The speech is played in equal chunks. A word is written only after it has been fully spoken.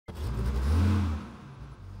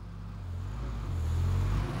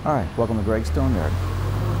Alright, welcome to Greg's Stone Yard.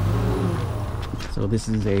 So this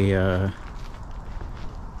is a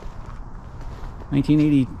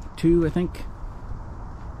 1982, I think,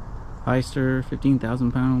 Hyster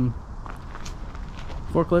 15,000 pound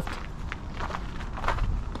forklift.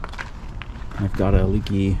 I've got a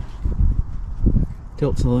leaky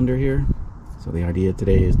tilt cylinder here, so the idea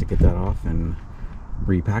today is to get that off and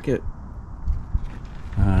repack it.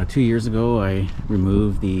 2 years ago I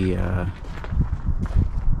removed the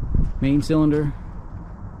main cylinder,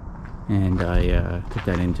 and I took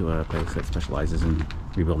that into a place that specializes in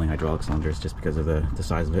rebuilding hydraulic cylinders just because of the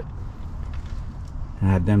size of it. I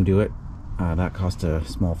had them do it. That cost a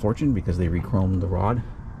small fortune because they re-chromed the rod.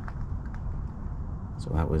 So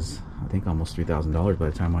that was, I think, almost $3,000 by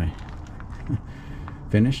the time I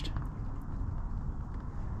finished.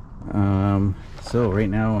 So right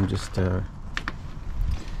now I'm just,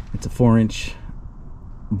 it's a 4-inch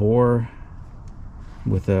bore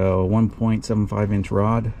with a 1.75 inch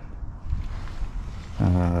rod.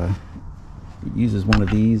 It uses one of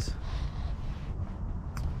these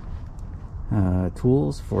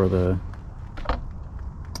tools for to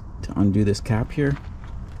undo this cap here,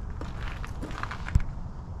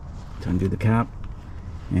 to undo the cap,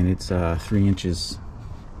 and it's 3 inches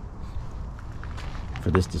for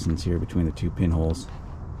this distance here between the two pinholes.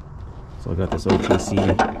 So I got this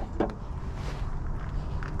OTC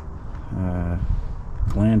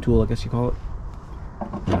gland tool, I guess you call it.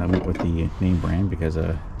 I went with the name brand because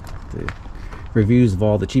the reviews of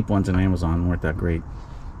all the cheap ones on Amazon weren't that great.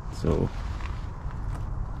 So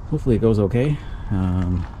hopefully it goes okay.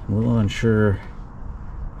 I'm a little unsure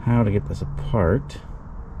how to get this apart.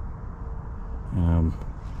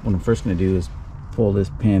 What I'm first going to do is pull this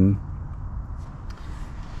pin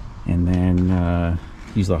and then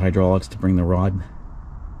use the hydraulics to bring the rod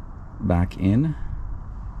back in,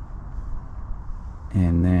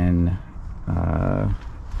 and then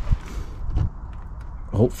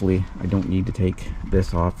hopefully I don't need to take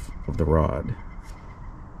this off of the rod,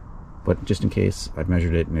 but just in case, I've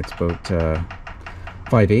measured it and it's about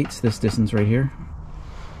 5/8 this distance right here,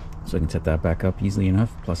 so I can set that back up easily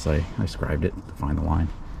enough. Plus I scribed it to find the line.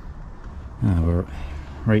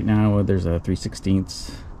 Right now there's a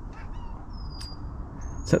 3/16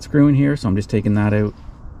 set screw in here, so I'm just taking that out,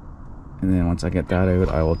 and then once I get that out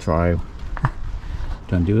I will try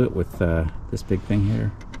to undo it with this big thing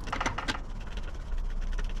here.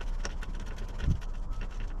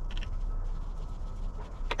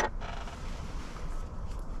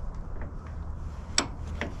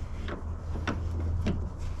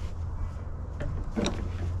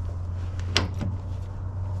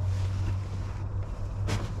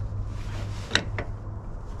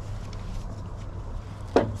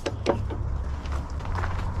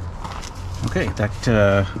 Okay, that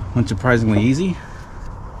went surprisingly easy. You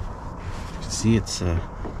can see it's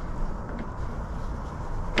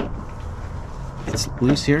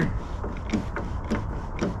loose here.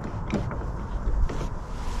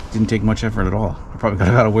 Didn't take much effort at all. I probably could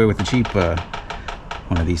have got away with the cheap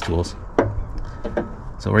one of these tools.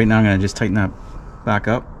 So right now I'm going to just tighten that back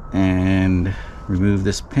up and remove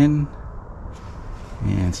this pin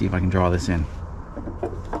and see if I can draw this in.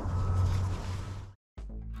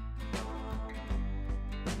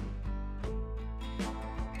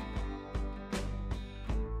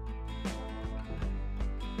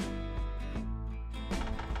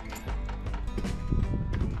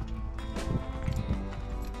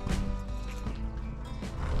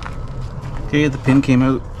 Okay, the pin came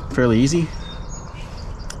out fairly easy,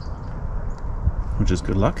 which is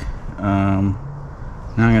good luck. Now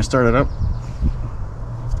I'm going to start it up,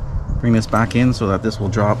 bring this back in so that this will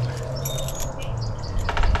drop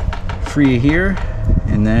free here,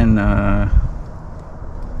 and then I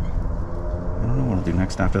don't know what I'll do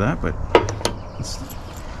next after that, but that's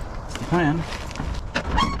the plan.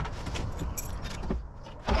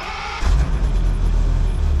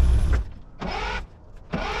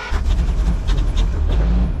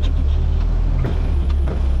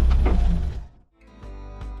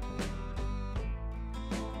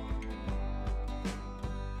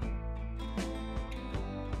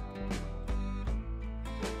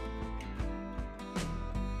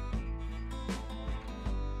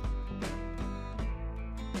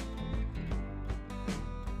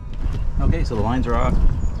 Okay, so the lines are off,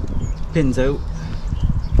 pins out.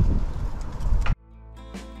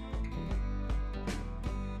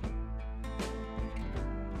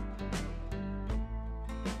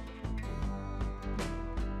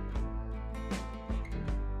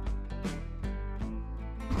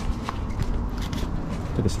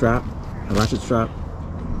 Took a strap, a ratchet strap,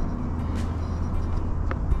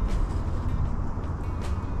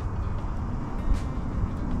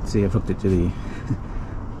 see I've hooked it to the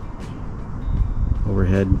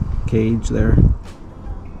overhead cage there. And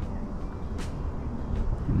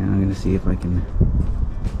now I'm going to see if I can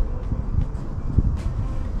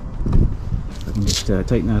just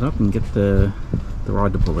tighten that up and get the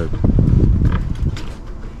rod to pull out.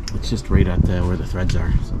 It's just right at where the threads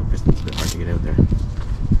are, so the piston's a bit hard to get out there.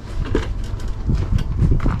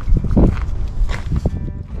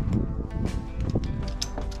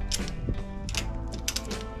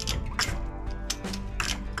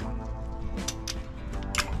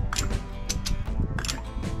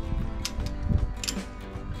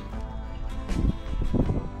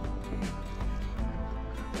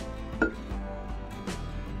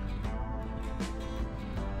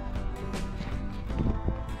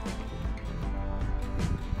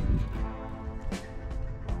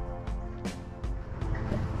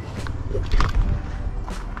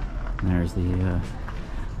 There's the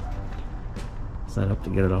setup to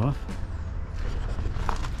get it off.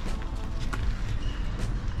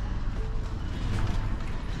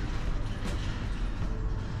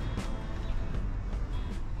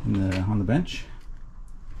 And on the bench,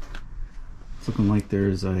 it's looking like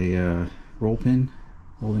there's a roll pin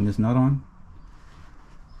holding this nut on,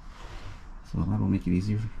 so that'll make it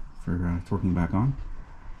easier for torquing back on.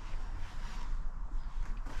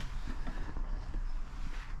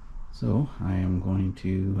 So I am going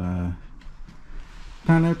to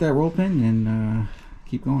pound out that roll pin and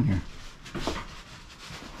keep going here.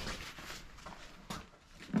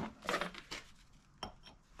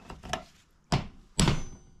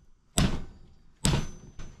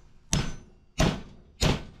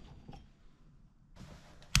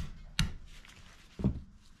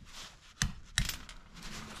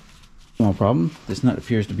 No problem. This nut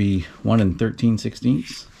appears to be 1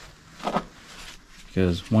 13/16.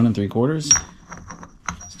 Because 1 3/4 is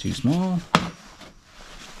too small,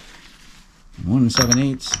 and 1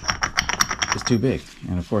 7/8 is too big.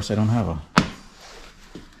 And of course I don't have a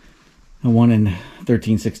 1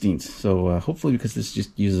 13/16. So hopefully, because this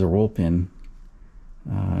just uses a roll pin,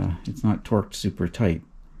 it's not torqued super tight.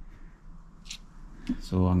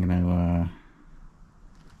 So I'm gonna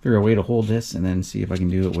figure a way to hold this and then see if I can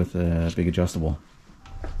do it with a big adjustable.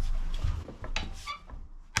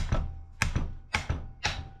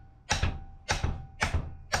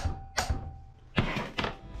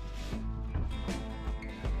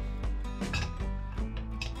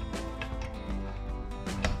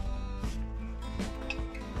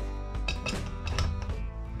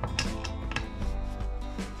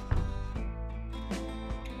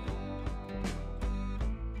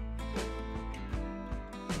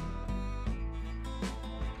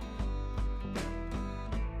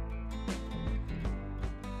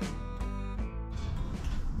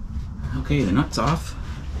 Okay, the nut's off,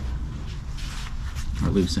 or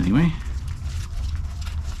loose anyway.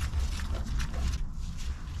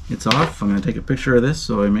 It's off. I'm going to take a picture of this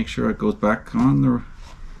so I make sure it goes back on the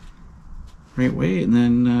right way, and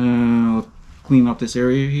then I'll clean up this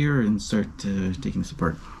area here and start taking this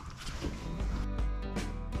apart.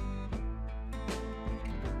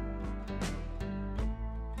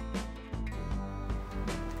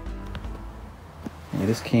 Okay,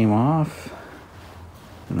 this came off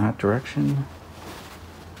in that direction.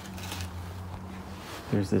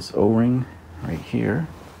 There's this O-ring right here.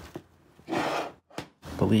 I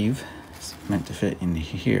believe it's meant to fit in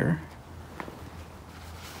here.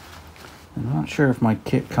 I'm not sure if my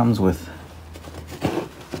kit comes with,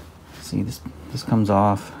 see, this comes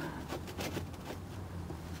off,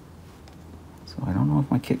 so I don't know if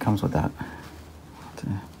my kit comes with that. I'll have to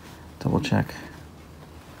double check.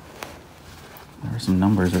 There are some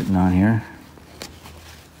numbers written on here.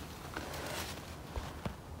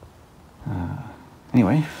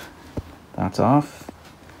 Anyway, that's off.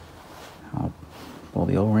 I'll pull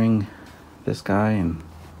the O-ring, this guy, and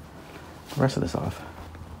the rest of this off.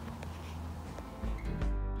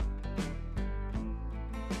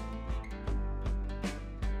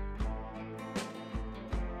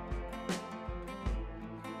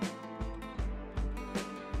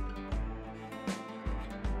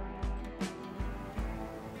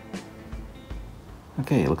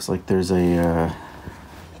 Okay, it looks like there's a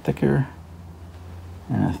thicker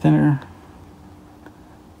and a thinner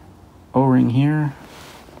O-ring here.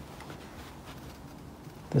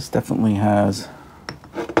 This definitely has,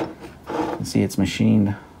 you can see it's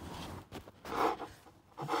machined.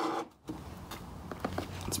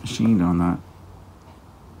 It's machined on that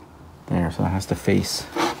there, so it has to face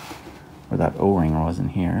where that O-ring was in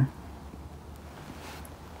here.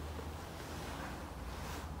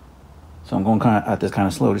 So I'm going kind of at this kind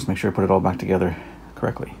of slow, just make sure I put it all back together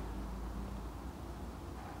correctly.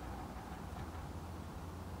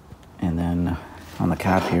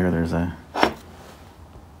 cap here, there's a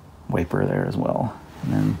wiper there as well,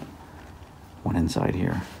 and then one inside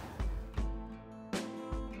here.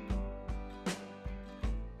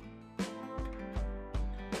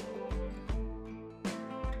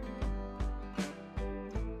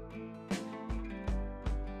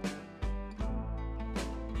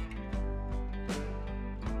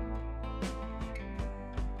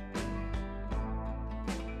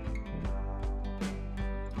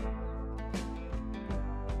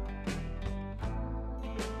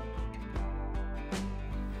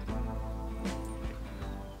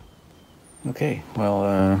 Okay,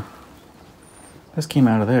 well, this came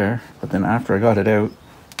out of there, but then after I got it out,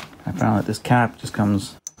 I found that this cap just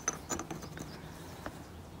comes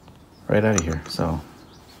right out of here, so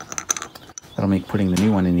that'll make putting the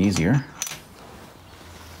new one in easier.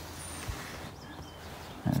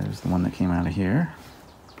 There's the one that came out of here.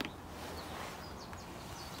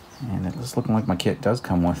 And it's looking like my kit does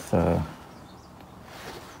come with at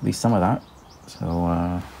least some of that, so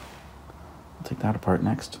I'll take that apart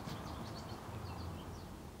next.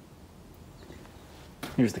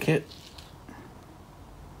 Here's the kit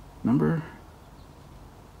number.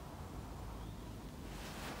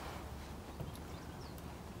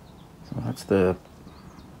 So that's the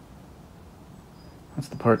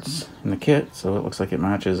parts in the kit, so it looks like it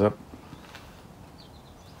matches up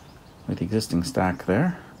with the existing stack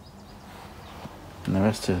there. And the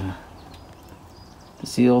rest of the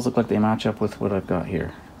seals look like they match up with what I've got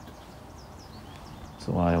here.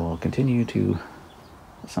 So I will continue to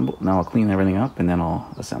assemble. Now I'll clean everything up and then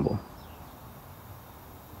I'll assemble.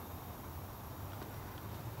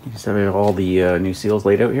 You just have all the new seals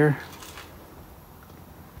laid out here.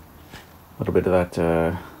 A little bit of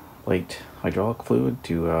that light hydraulic fluid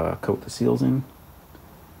to coat the seals in.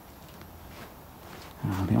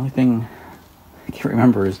 The only thing I can't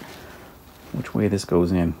remember is which way this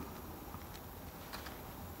goes in.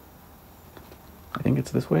 I think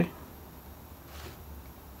it's this way.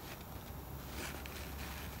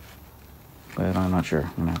 But I'm not sure.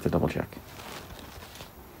 I'm gonna have to double check.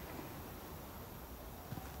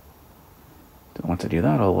 So once I do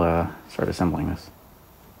that, I'll start assembling this.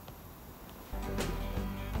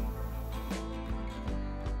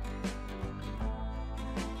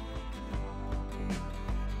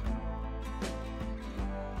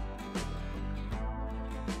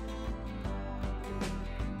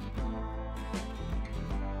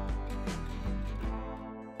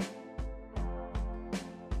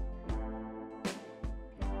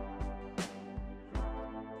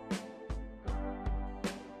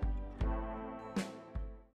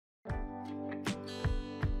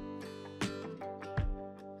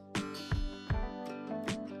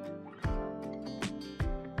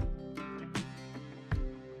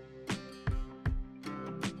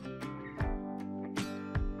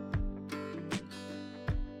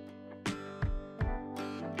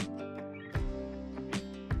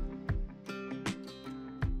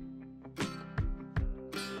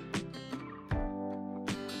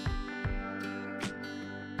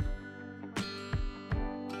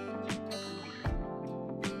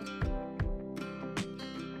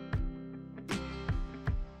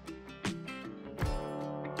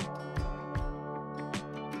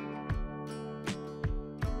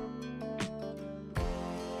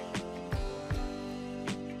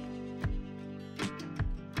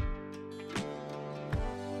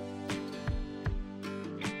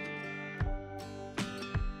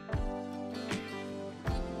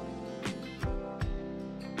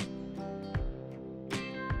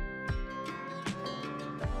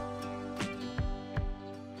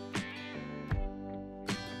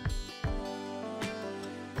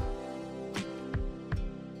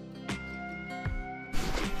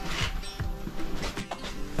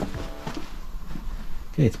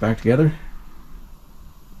 Okay, it's back together.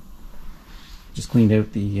 Just cleaned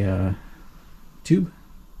out the tube.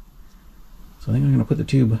 So I think I'm going to put the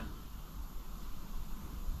tube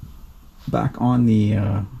back on the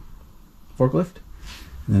forklift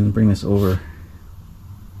and then bring this over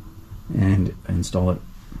and install it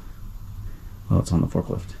while it's on the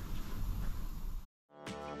forklift.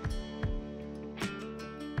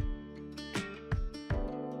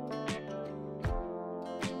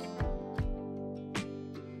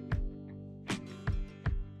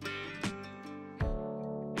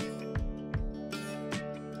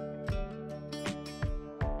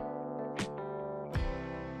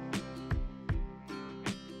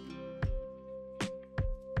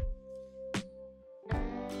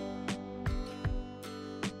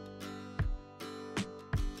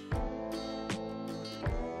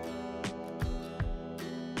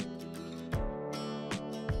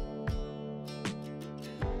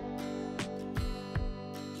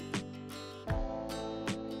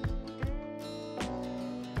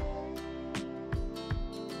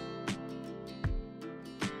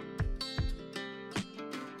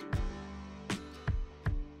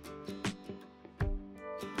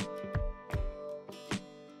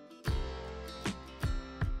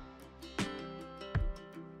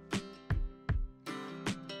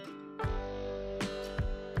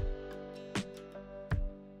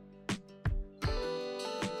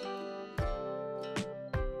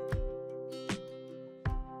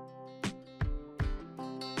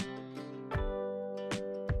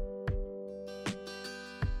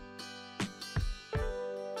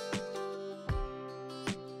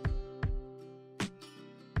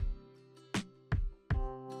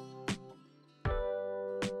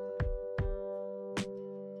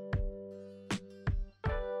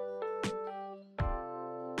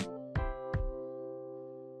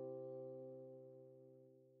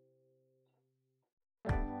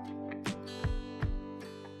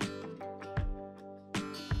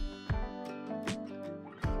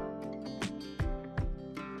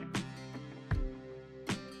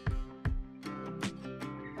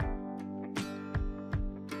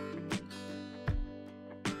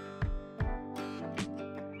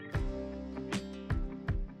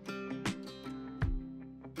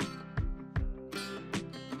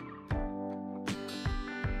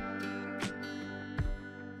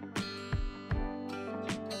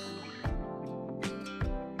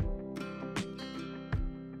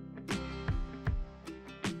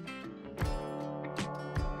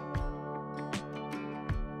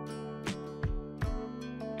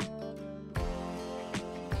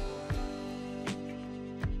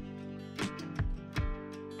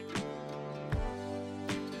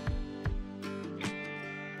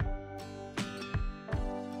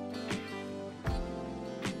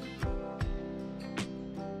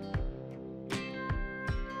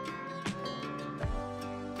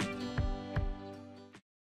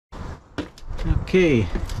 Okay,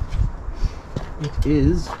 it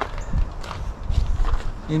is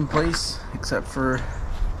in place, except for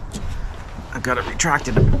I've got it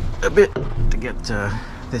retracted a bit to get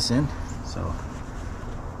this in, so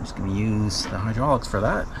I'm just going to use the hydraulics for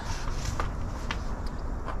that.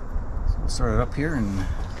 So we'll start it up here and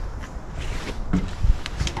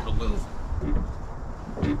it'll move.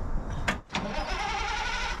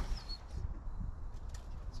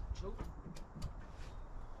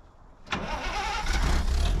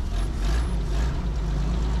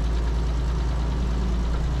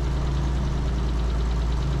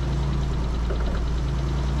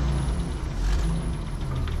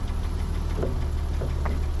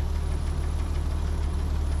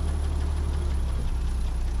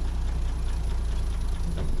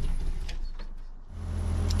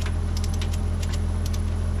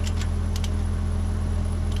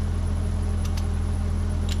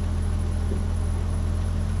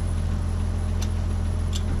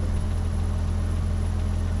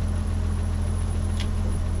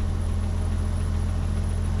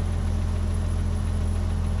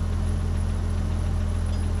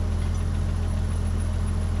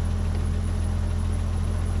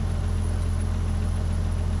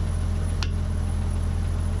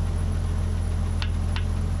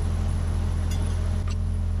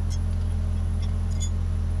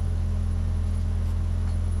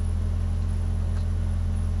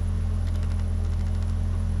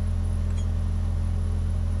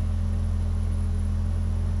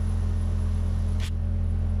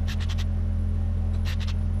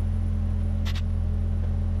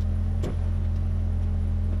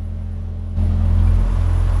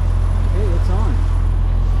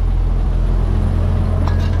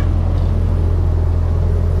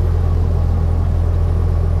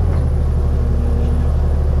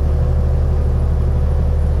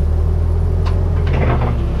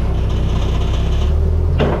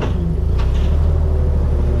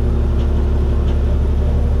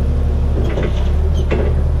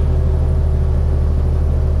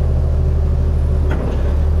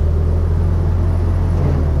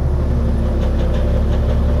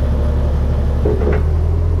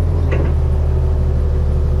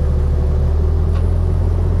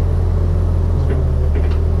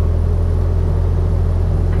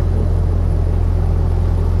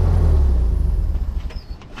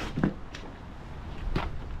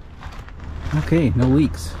 Okay, no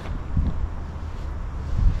leaks.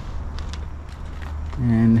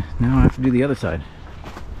 And now I have to do the other side,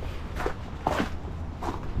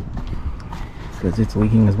 because it's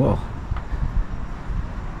leaking as well.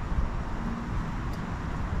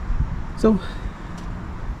 So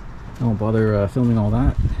I won't bother filming all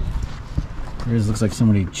that. It looks like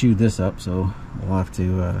somebody chewed this up, so we'll have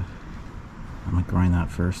to I'm gonna grind that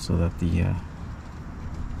first so that the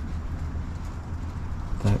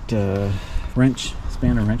wrench,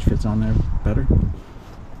 spanner wrench, fits on there better.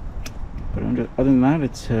 But other than that,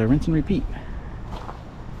 it's rinse and repeat.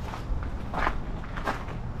 Yeah,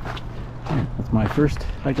 that's my first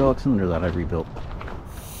hydraulic cylinder that I've rebuilt.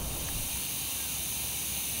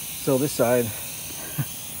 So this side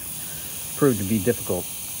proved to be difficult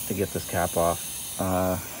to get this cap off.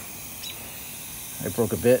 I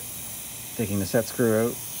broke a bit taking the set screw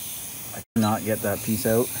out. I could not get that piece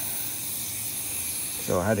out,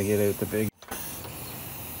 so I had to get out the big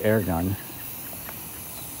air gun,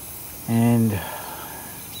 and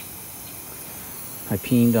I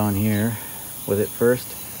peened on here with it first,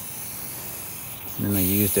 and then I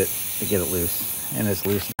used it to get it loose, and it's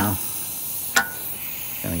loose now.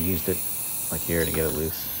 And I used it like here to get it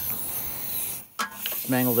loose.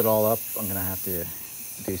 Mangled it all up. I'm gonna have to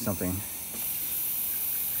do something,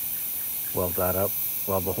 weld that up,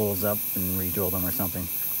 weld the holes up and re-drill them or something.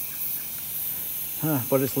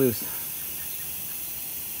 But it's loose.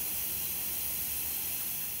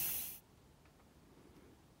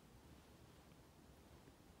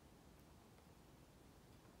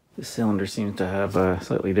 This cylinder seems to have a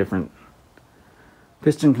slightly different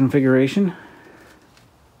piston configuration.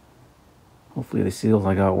 Hopefully the seals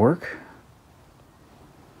I got work.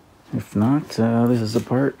 If not, this is the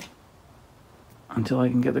part until I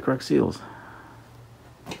can get the correct seals.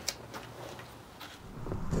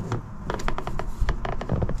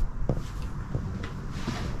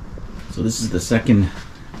 So this is the second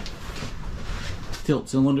tilt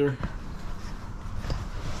cylinder.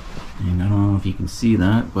 And I don't know if you can see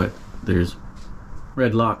that, but there's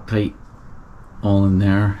red Loctite all in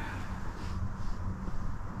there.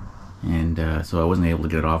 And so I wasn't able to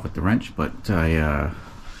get it off with the wrench, but I,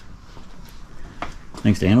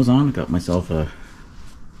 thanks to Amazon, got myself a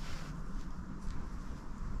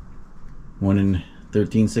 1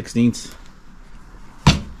 13/16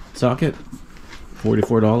 socket,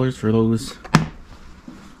 $44 for those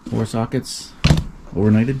 4 sockets,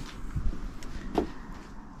 overnighted.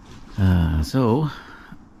 So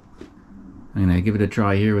I'm gonna give it a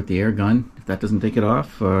try here with the air gun. If that doesn't take it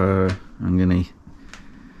off, I'm gonna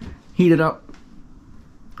heat it up,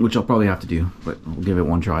 which I'll probably have to do, but we'll give it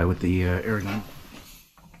one try with the air gun.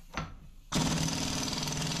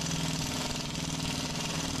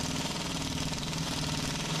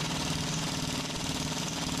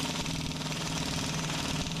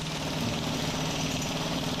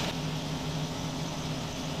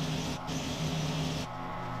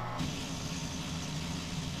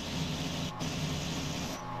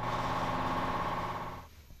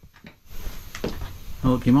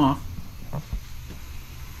 Oh, it came off.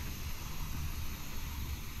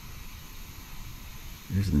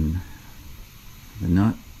 There's the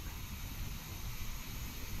nut.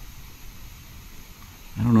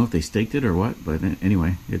 I don't know if they staked it or what, but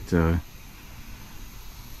anyway, it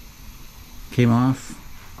came off.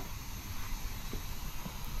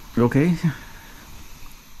 Okay.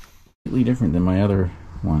 Completely different than my other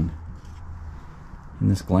one. In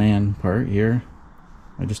this gland part here,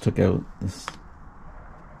 I just took out this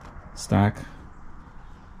stack.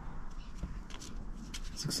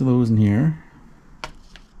 6 of those in here.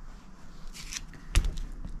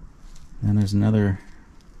 Then there's another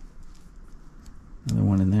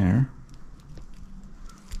one in there.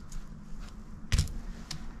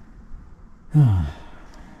 And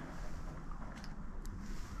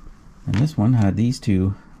this one had these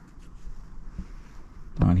 2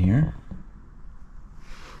 on here.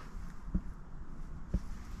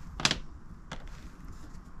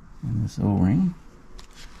 And this O-ring.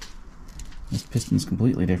 This piston's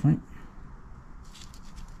completely different.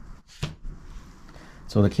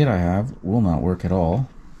 So the kit I have will not work at all.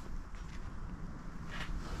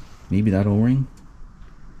 Maybe that O-ring.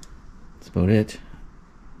 That's about it.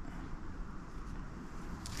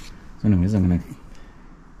 So anyways, I'm gonna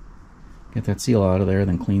get that seal out of there,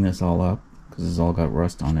 then clean this all up, because it's all got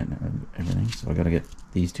rust on it and everything. So I gotta get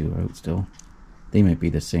these 2 out still. They might be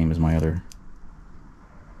the same as my other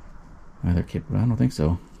kit, but I don't think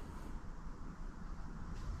so.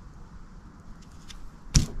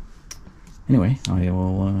 Anyway, I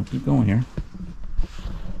will keep going here.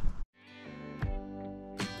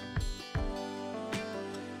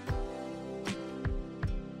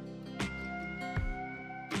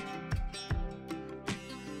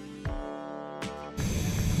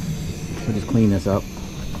 So just clean this up.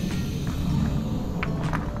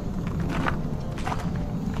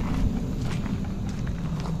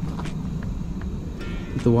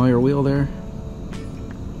 With the wire wheel there.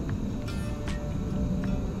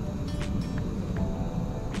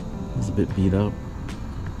 It's a bit beat up,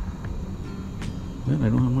 but I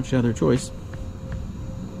don't have much other choice.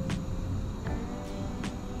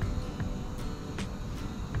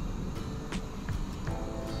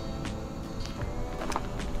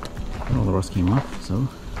 All the rust came off, so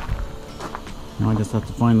now I just have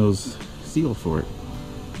to find those seals for it.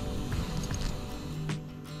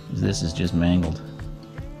 This is just mangled.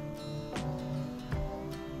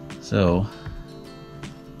 So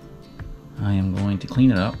I am going to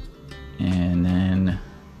clean it up, and then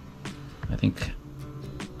I think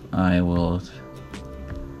I will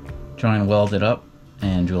try and weld it up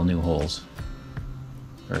and drill new holes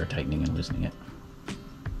for tightening and loosening it.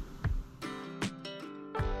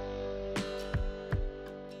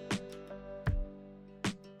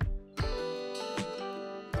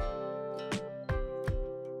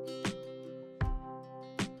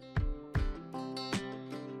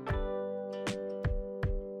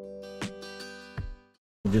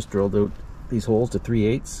 Just drilled out these holes to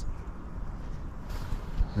 3/8.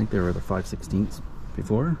 I think they were the 5/16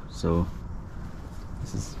 before, so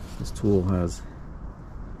this tool has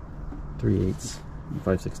 3/8 and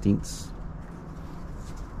 5/16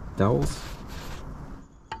 dowels.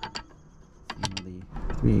 And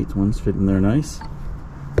the 3/8 ones fit in there nice.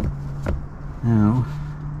 Now,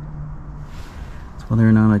 it's whether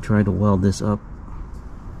or not I try to weld this up.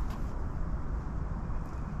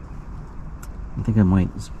 I think I might,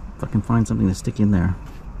 if I can find something to stick in there,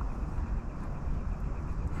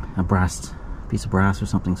 a piece of brass or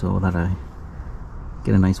something, so that I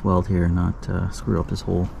get a nice weld here and not screw up this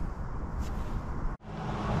hole.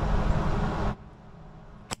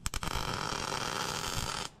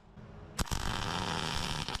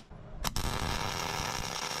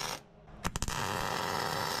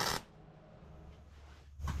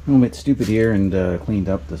 I'm a bit stupid here and cleaned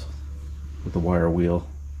up this with the wire wheel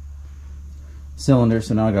cylinder,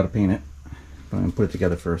 so now I got to paint it. But I'm going to put it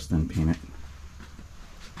together first, then paint it.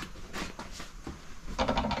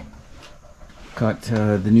 got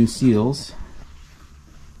the new seals.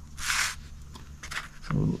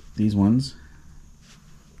 So these ones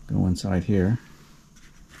go inside here.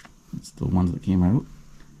 It's the ones that came out.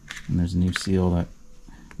 And there's a new seal, that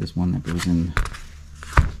this one that goes in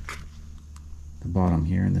the bottom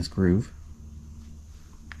here in this groove.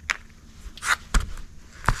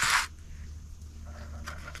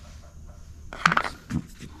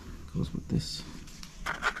 Oops, goes with this.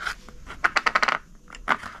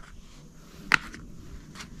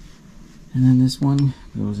 And then this one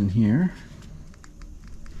goes in here.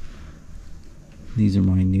 These are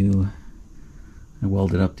my new, I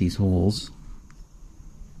welded up these holes.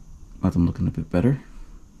 Got them looking a bit better.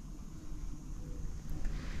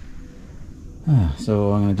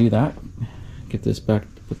 So I'm going to do that. Get this back,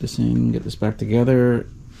 put this in, get this back together,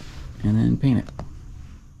 and then paint it.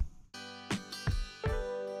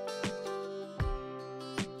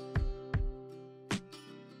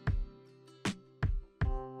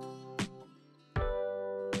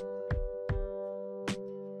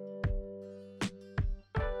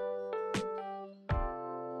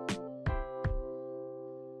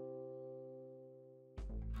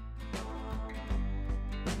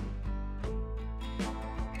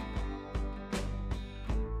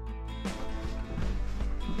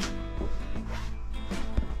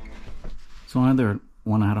 So another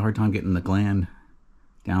one, I had a hard time getting the gland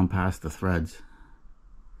down past the threads.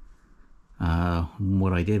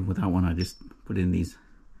 What I did with that one, I just put in these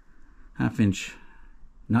 1/2-inch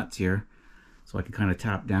nuts here so I could kind of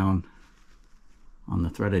tap down on the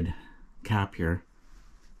threaded cap here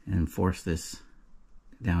and force this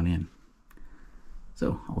down in.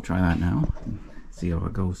 So I'll try that now and see how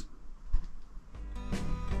it goes.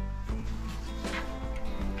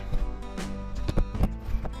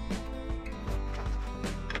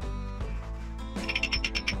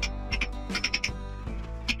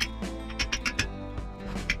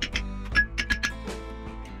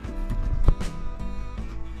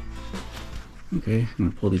 Okay, I'm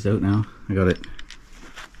gonna pull these out now. I got it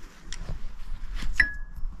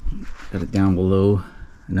down below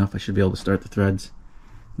enough. I should be able to start the threads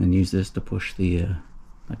and then use this to push the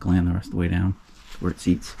that gland the rest of the way down to where it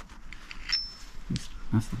seats.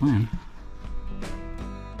 That's the plan.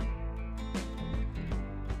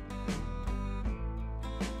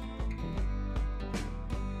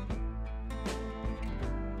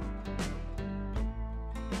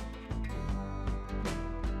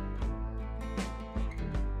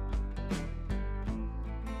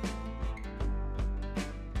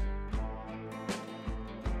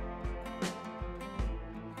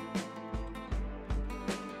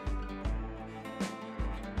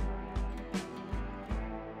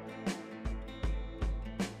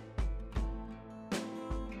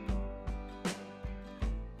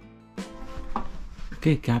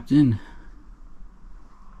 Okay, capped in.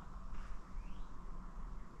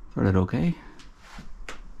 Started okay.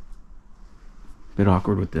 Bit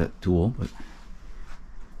awkward with that tool, but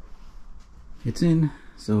it's in.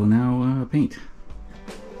 So now paint.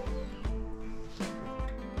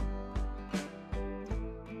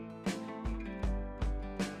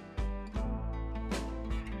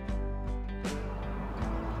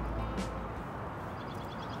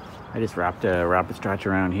 I just wrapped a rapid stretch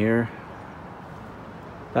around here.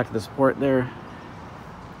 Back to the support there,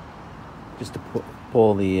 just to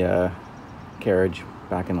pull the carriage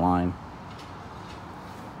back in line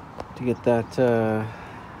to get that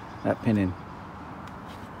that pin in.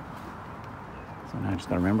 So now I just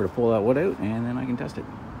gotta remember to pull that wood out, and then I can test it.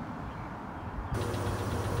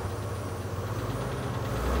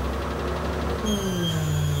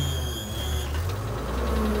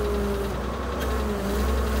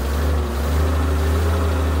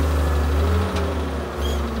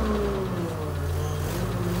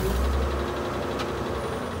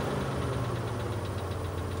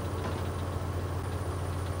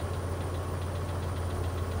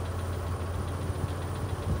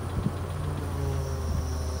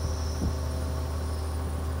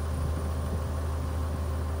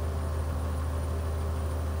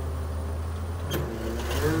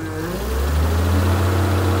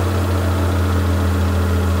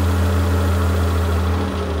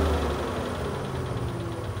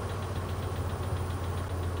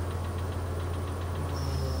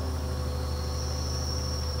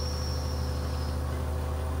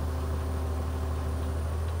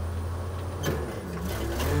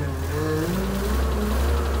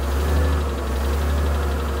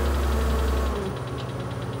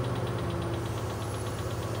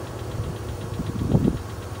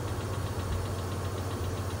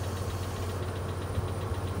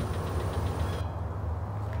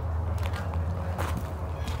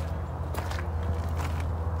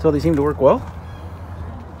 So they seem to work well.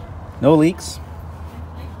 No leaks.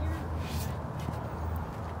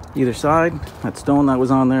 Either side. That stone that was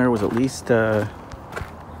on there was at least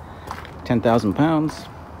 10,000 pounds.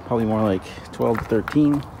 Probably more like 12 to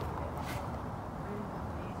 13.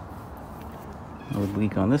 No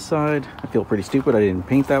leak on this side. I feel pretty stupid. I didn't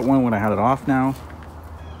paint that one when I had it off now.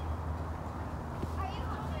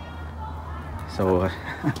 So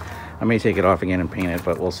I may take it off again and paint it,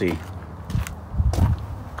 but we'll see.